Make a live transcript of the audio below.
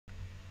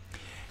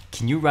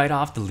can you write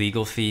off the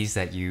legal fees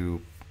that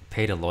you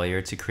paid a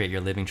lawyer to create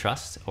your living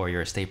trust or your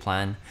estate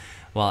plan?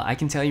 Well, I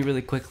can tell you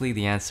really quickly,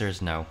 the answer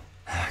is no.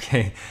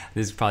 Okay,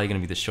 this is probably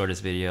going to be the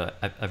shortest video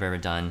I've ever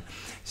done.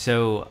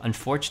 So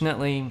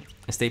unfortunately,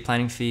 estate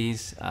planning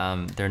fees,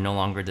 they're no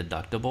longer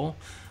deductible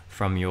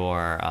from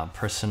your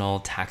personal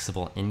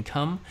taxable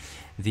income.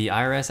 The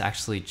IRS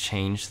actually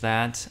changed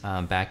that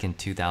back in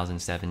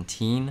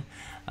 2017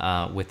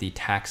 with the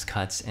Tax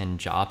Cuts and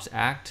Jobs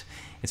Act.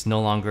 It's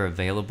no longer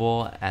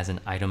available as an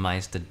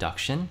itemized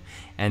deduction.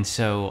 And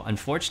so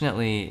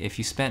unfortunately, if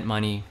you spent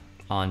money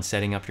on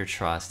setting up your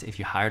trust, if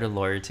you hired a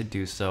lawyer to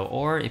do so,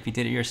 or if you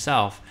did it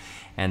yourself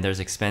and there's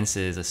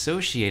expenses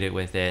associated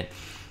with it,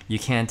 you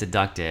can't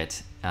deduct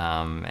it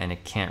and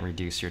it can't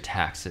reduce your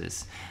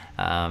taxes.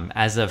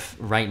 As of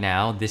right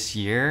now, this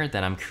year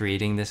that I'm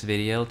creating this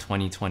video,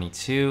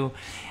 2022,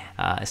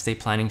 estate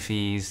planning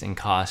fees and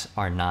costs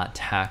are not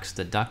tax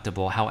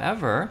deductible.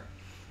 However,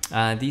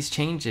 these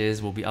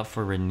changes will be up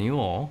for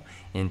renewal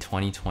in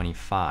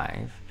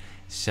 2025.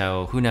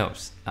 So who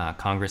knows?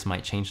 Congress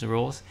might change the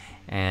rules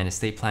and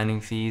estate planning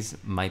fees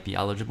might be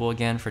eligible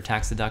again for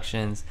tax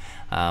deductions,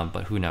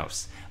 but who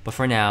knows? But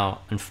for now,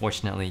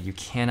 unfortunately, you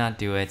cannot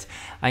do it.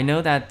 I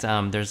know that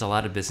there's a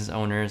lot of business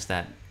owners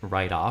that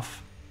write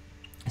off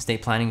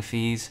estate planning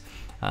fees,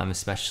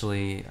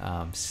 especially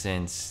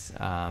since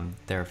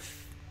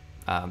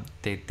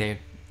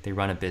they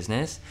run a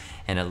business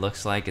and it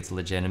looks like it's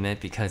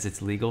legitimate because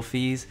it's legal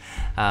fees.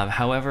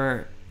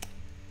 However,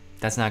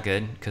 that's not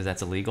good because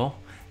that's illegal.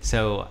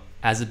 So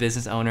as a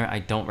business owner, I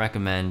don't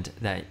recommend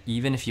that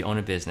even if you own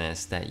a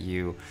business that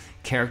you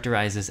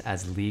characterize this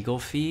as legal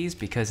fees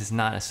because it's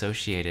not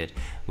associated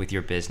with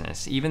your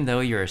business. Even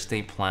though your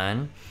estate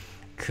plan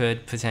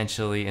could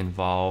potentially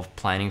involve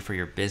planning for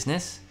your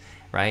business,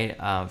 right?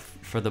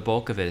 For the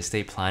bulk of it,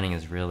 estate planning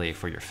is really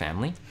for your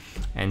family.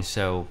 And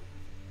so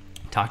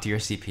talk to your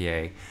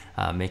CPA,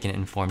 make an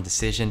informed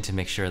decision to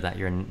make sure that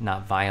you're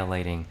not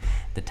violating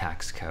the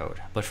tax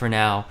code. But for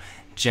now,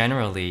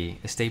 generally,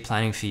 estate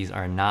planning fees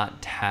are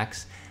not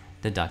tax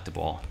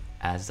deductible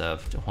as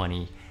of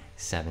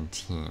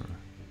 2017.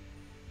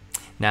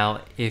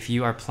 Now, if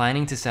you are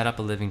planning to set up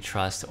a living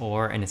trust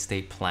or an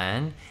estate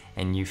plan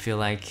and you feel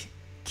like,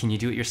 can you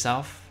do it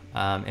yourself?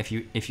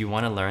 If you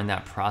want to learn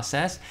that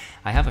process,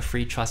 I have a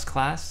free trust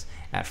class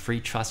at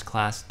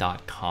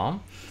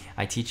freetrustclass.com.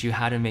 I teach you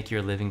how to make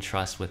your living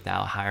trust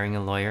without hiring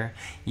a lawyer.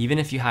 Even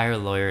if you hire a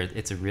lawyer,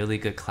 it's a really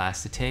good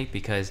class to take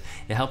because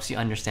it helps you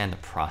understand the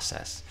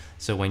process.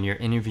 So when you're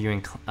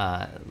interviewing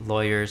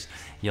lawyers,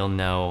 you'll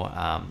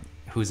know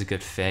who's a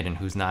good fit and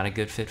who's not a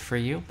good fit for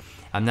you.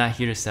 I'm not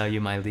here to sell you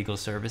my legal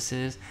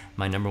services.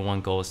 My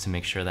 #1 goal is to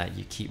make sure that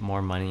you keep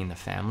more money in the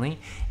family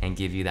and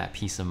give you that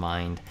peace of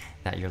mind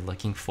that you're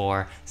looking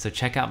for. So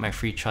check out my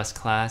free trust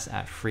class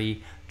at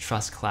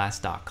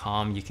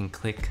freetrustclass.com. You can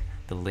click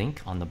the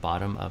link on the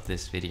bottom of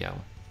this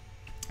video.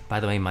 By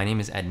the way, my name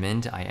is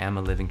Edmund. I am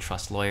a living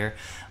trust lawyer.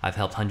 I've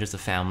helped hundreds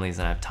of families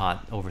and I've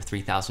taught over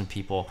 3,000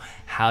 people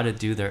how to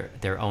do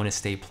their own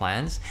estate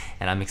plans.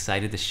 And I'm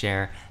excited to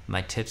share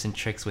my tips and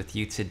tricks with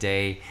you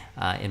today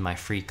in my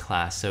free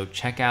class. So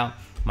check out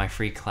my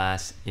free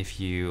class if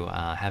you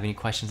have any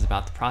questions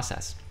about the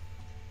process.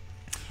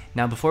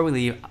 Now, before we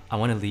leave, I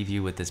want to leave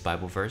you with this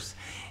Bible verse.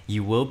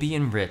 You will be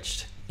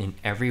enriched in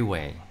every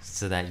way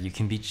so that you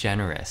can be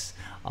generous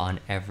on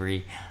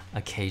every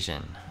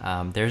occasion.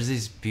 There's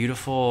this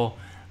beautiful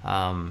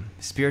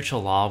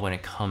spiritual law when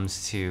it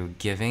comes to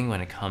giving, when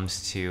it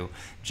comes to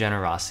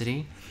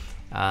generosity,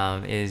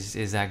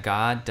 is that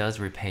God does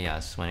repay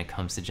us when it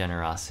comes to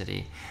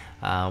generosity.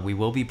 We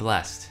will be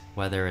blessed,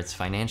 whether it's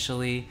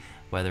financially,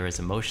 whether it's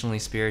emotionally,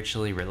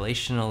 spiritually,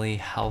 relationally,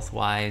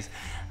 health-wise.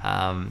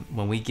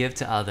 When we give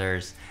to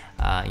others,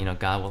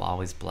 God will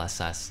always bless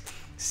us.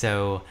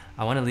 So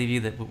I want to leave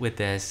you with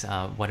this,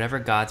 whatever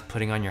God's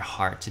putting on your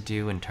heart to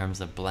do in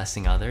terms of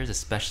blessing others,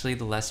 especially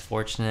the less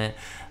fortunate,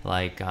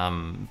 like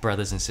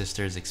brothers and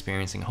sisters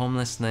experiencing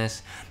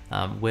homelessness,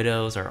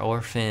 widows or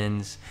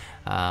orphans,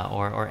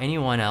 or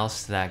anyone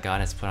else that God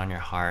has put on your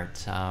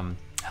heart,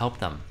 help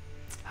them.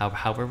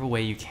 However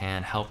way you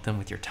can, help them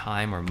with your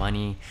time or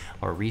money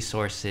or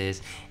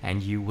resources,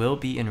 and you will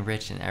be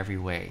enriched in every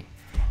way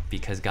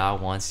because God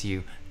wants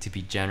you to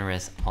be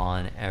generous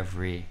on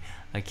every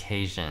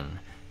occasion.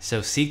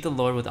 So seek the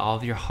Lord with all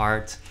of your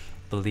heart,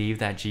 believe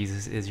that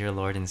Jesus is your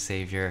Lord and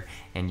Savior,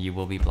 and you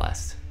will be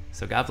blessed.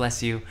 So God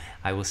bless you.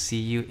 I will see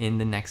you in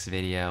the next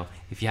video.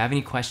 If you have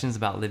any questions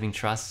about living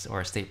trusts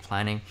or estate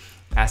planning,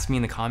 ask me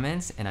in the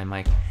comments and I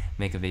might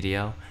make a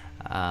video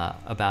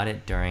about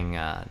it during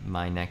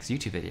my next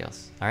YouTube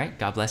videos. All right,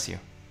 God bless you.